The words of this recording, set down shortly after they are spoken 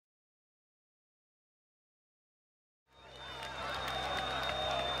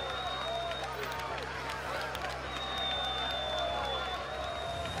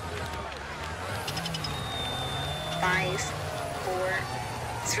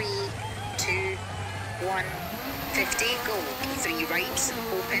3, 2, 1, 50, go. 3 right,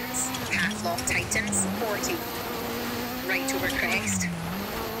 opens, half long tightens, 40. Right over crest.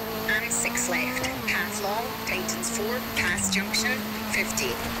 And 6 left, half long, tightens 4, pass junction, 50.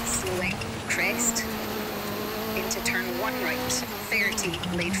 Slowing, crest. Into turn 1 right,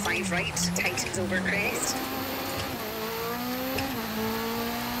 30, lead 5 right, tightens over crest.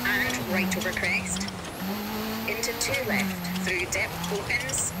 And right over crest. Into 2 left, through dip,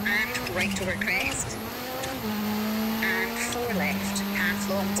 opens, and right over crest. And 4 left, half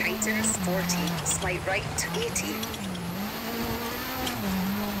long tightens, 40, slight right, 80.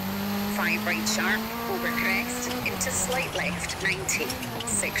 5 right sharp, over crest, into slight left, 90.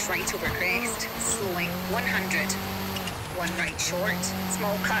 6 right over crest, slowing, 100. 1 right short,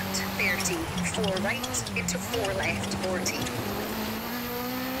 small cut, 30. 4 right, into 4 left, 40.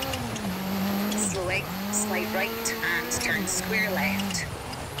 Slowing, slight right, and turn square left,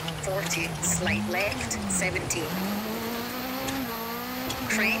 40. Slight left, 70.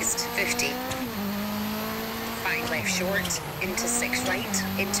 Crest, 50. 5 left short, into 6 right,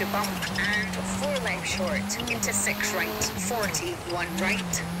 into bump, and 4 left short, into 6 right, 40, 1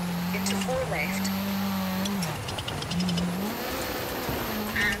 right, into 4 left,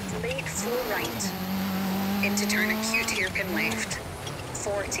 and late 4 right, into turn acute hairpin left,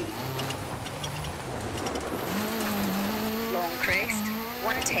 40, long crest,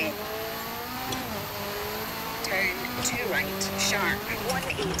 110, turn 2 right, sharp,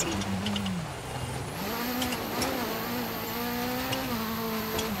 180,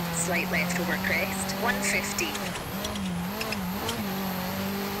 slight left over crest, 150.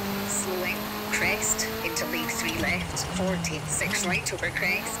 Slowing, crest, into lead 3 left, 40. 6 right over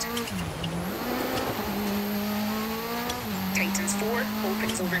crest. Tightens 4,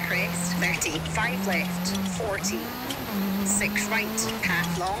 opens over crest, 30. 5 left, 40. 6 right,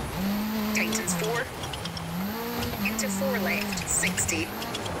 half long. Tightens 4. Into 4 left, 60.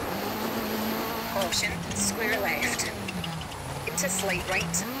 Caution, square left. Into slight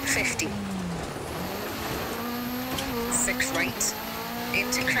right, 50. 6 right,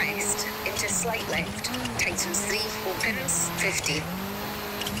 into crest, into slight left, tightens 3, opens, 50.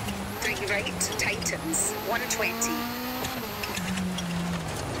 3 right, tightens, 120.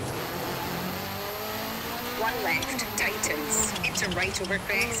 1 left, tightens, into right over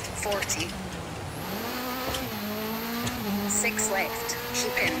crest, 40. 6 left,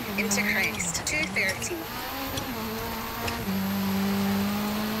 keep in, into crest, 230.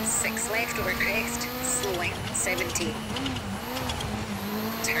 6 left over crest, slowing, 70.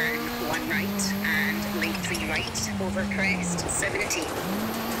 Turn 1 right and lead 3 right over crest, 70.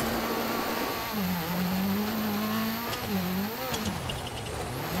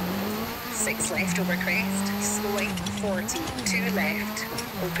 6 left over crest, slowing, 40. 2 left,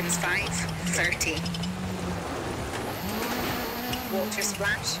 opens 5, 30. Water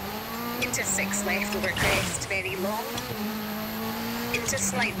splash, into 6 left over crest, very long. Into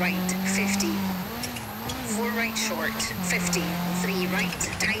slight right, 50. 4 right short, 50. 3 right,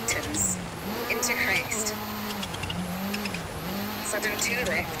 tightens. Into crest. Sudden 2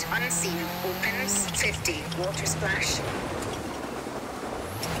 left, unseen, opens, 50. Water splash.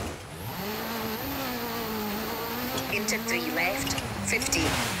 Into 3 left, 50.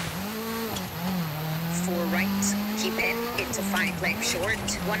 4 right, keep in, into 5 left short,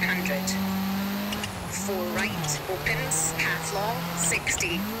 100. 4 right, opens, half long,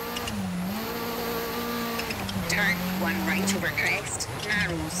 60. Turn 1 right over crest,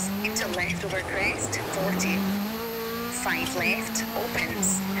 narrows, into left over crest, 40. 5 left,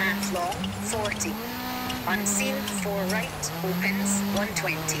 opens, half long, 40. Unseen, 4 right, opens,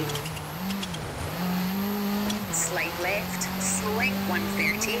 120. Slight left, slowing,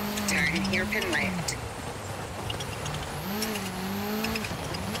 130, turn hairpin left.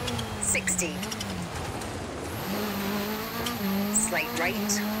 60. Slight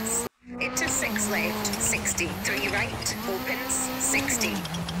right, into 6 left, 60. 3 right, opens, 60.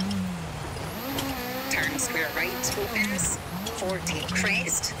 Turn square right, opens, 40.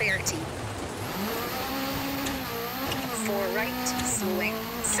 Crest, 30. 4 right, slowing,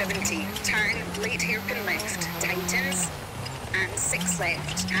 70. Turn, late hairpin left, tightens, and 6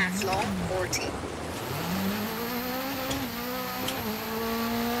 left, half long, 40.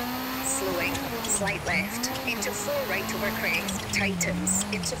 Slowing, slight left, into 4 right over crest, tightens,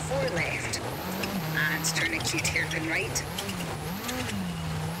 into 4 left, and turn acute hairpin right,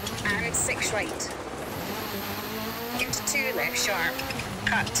 and 6 right, into 2 left sharp,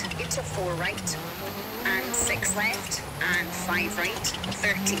 cut, into 4 right, and 6 left, and 5 right,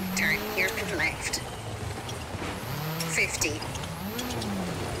 30, turn hairpin left, 50,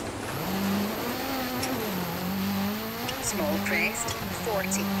 small crest,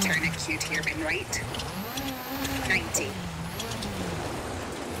 40, turn acute hairpin right, 90.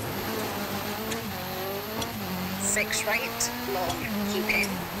 6 right, long, keep in,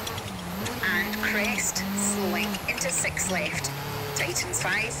 and crest, slowing, into 6 left, tightens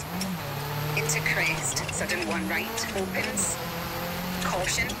 5, into crest, sudden 1 right, opens,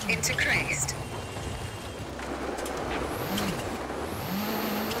 caution, into crest.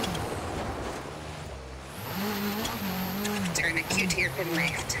 Turn acute hairpin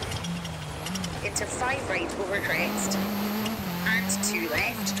left, into 5 right over crest, and 2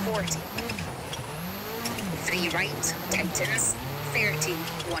 left, 40. 3 right, tightens, 30,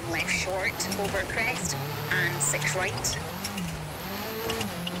 1 left short, over crest, and 6 right.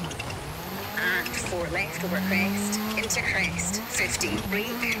 And 4 left over crest, into crest, 50,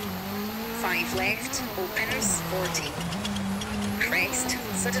 brake, 5 left, opens, 40. Crest,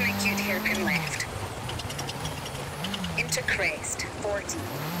 sudden acute hairpin left. Into crest, 40.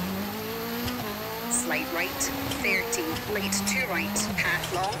 Slight right, 30, late 2 right,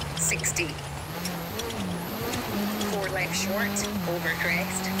 path long, 60. 4 left short, over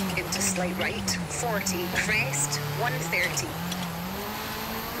crest, into slight right, 40, crest, 130.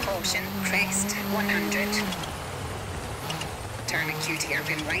 Caution, crest, 100. Turn acute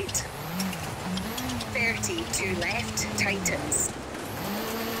hairpin right. 30, 2 left, tightens.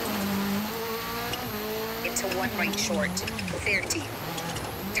 Into 1 right short, 30.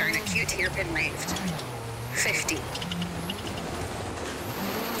 Turn acute hairpin left. 50.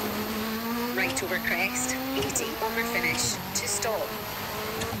 Right over crest, 80 over finish, to stop.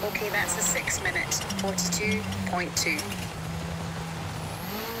 Okay, that's a 6 minute, 42.2.